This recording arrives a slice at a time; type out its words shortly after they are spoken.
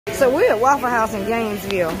So we're at Waffle House in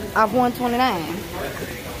Gainesville off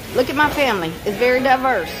 129. Look at my family. It's very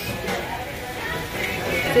diverse.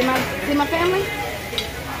 See my family?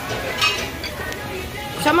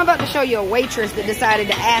 So I'm about to show you a waitress that decided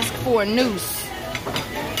to ask for a noose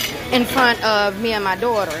in front of me and my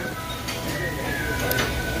daughter.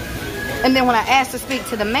 And then when I asked to speak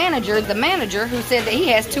to the manager who said that he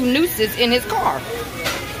has 2 nooses in his car.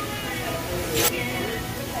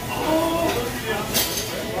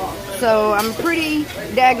 So I'm pretty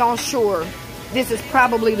daggone sure this is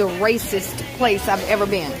probably the racist place I've ever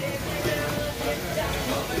been.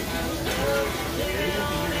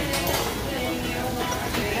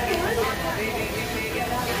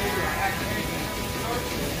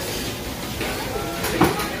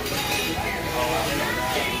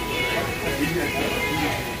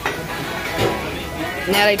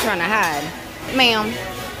 Now they trying to hide. Ma'am,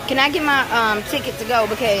 can I get my ticket to go,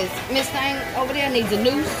 because Miss Thing over there needs a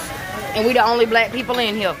noose and we the only black people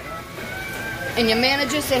in here. And your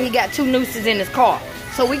manager said he got 2 nooses in his car.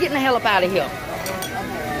 So we getting the hell up out of here.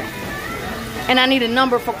 And I need a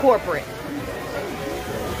number for corporate.